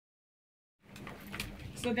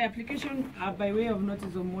So the application by way of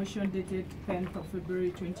notice of motion dated 10th of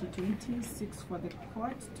February 2020 seeks for the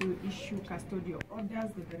court to issue custodial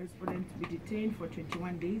orders that the respondent be detained for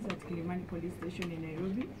 21 days at Kilimani Police Station in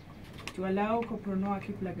Nairobi to allow Corporal Noah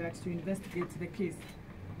Kiplagat to investigate the case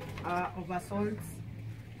of assault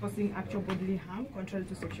causing actual bodily harm contrary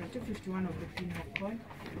to section 251 of the Penal Code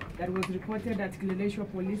that was reported at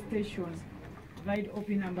Kileleshwa Police Station, Divide OP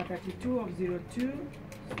number 32 of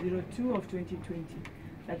 02 of 2020.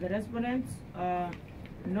 That the respondents,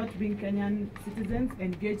 not being Kenyan citizens,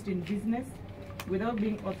 engaged in business without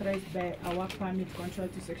being authorized by a work permit contrary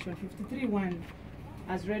to section 53(1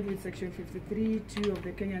 as read with section 53(2) of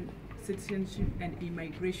the Kenyan Citizenship and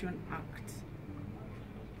Immigration Act.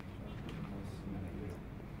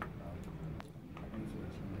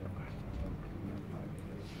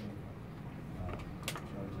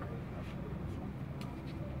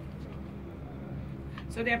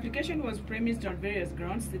 So the application was premised on various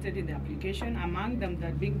grounds stated in the application, among them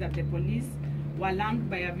that being that the police were alarmed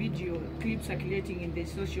by a video clip circulating in the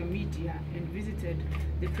social media and visited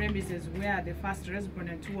the premises where the first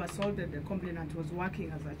respondent who assaulted the complainant was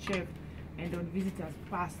working as a chef and on visitors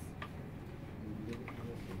pass.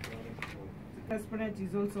 The respondent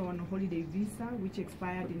is also on a holiday visa which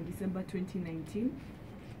expired in December 2019.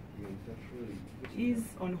 Is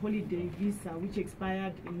on holiday visa which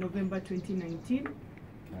expired in November 2019.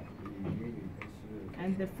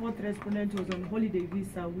 And the fourth respondent was on holiday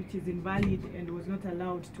visa which is invalid and was not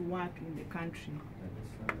allowed to work in the country.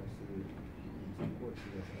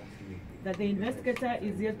 That the investigator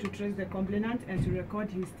is yet to trace the complainant and to record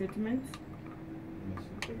his statement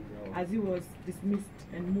as he was dismissed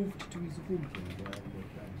and moved to his home.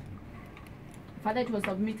 Further, it was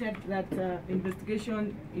submitted that the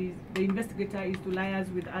investigator is to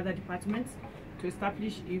liaise with other departments to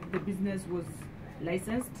establish if the business was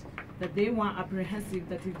licensed, that they were apprehensive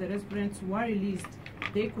that if the respondents were released,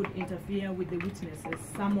 they could interfere with the witnesses,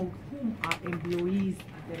 some of whom are employees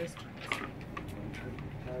at the restaurant.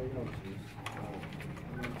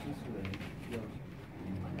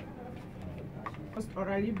 First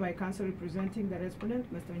orally by counsel representing the respondent,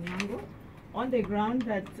 Mr. Nyango, on the ground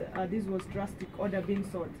that this was drastic order being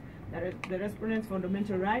sought, that the respondent's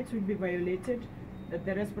fundamental rights will be violated, that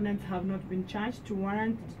the respondents have not been charged to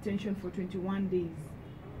warrant detention for 21 days.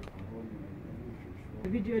 The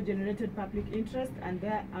video generated public interest and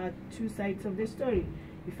there are two sides of the story.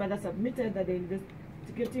 He further submitted that the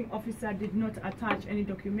investigating officer did not attach any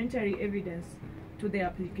documentary evidence to the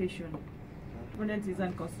application. The respondent is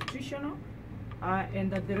unconstitutional and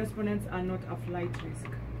that the respondents are not a flight risk.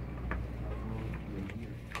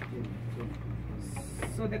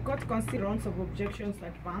 So the court considered rounds of objections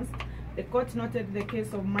advanced. The court noted the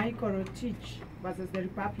case of Michael Rotich versus the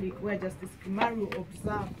Republic, where Justice Kimaru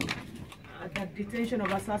observed that detention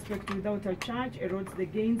of a suspect without a charge erodes the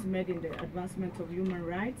gains made in the advancement of human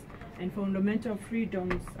rights and fundamental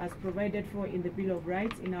freedoms as provided for in the Bill of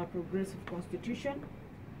Rights in our progressive constitution.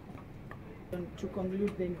 To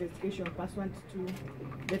conclude the investigation pursuant to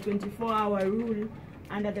the 24-hour rule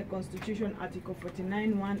under the Constitution, Article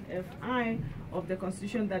 49(1)(fi) of the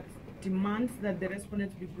Constitution that demands that the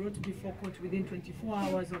respondents be brought before court within 24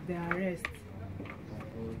 hours of their arrest.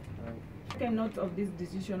 Take note of this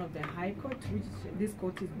decision of the High Court, which this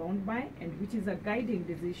court is bound by and which is a guiding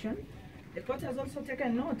decision. The court has also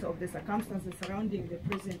taken note of the circumstances surrounding the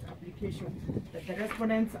present application, that the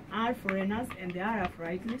respondents are foreigners and they are a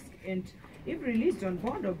flight risk, and if released on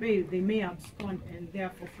bond or bail, they may abscond and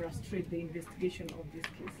therefore frustrate the investigation of this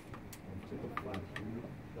case.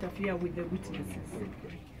 Interfere with the witnesses.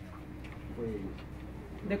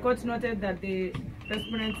 The court noted that the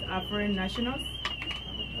respondents are foreign nationals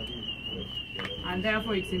and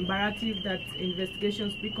therefore it's imperative that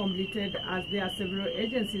investigations be completed as there are several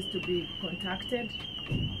agencies to be contacted.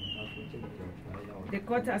 The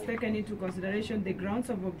court has taken into consideration the grounds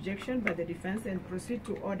of objection by the defense and proceed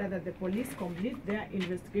to order that the police complete their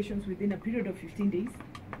investigations within a period of 15 days.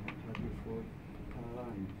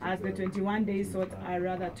 As the 21 days sought are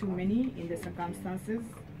rather too many in the circumstances,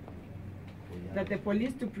 that the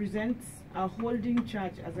police to present a holding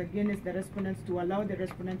charge as against the respondents to allow the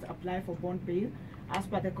respondents apply for bond bail as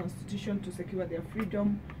per the Constitution to secure their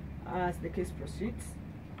freedom as the case proceeds.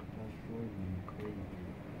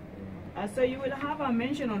 So you will have a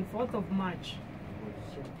mention on 4th of March.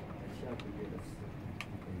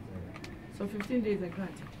 So 15 days are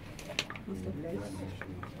granted. Most of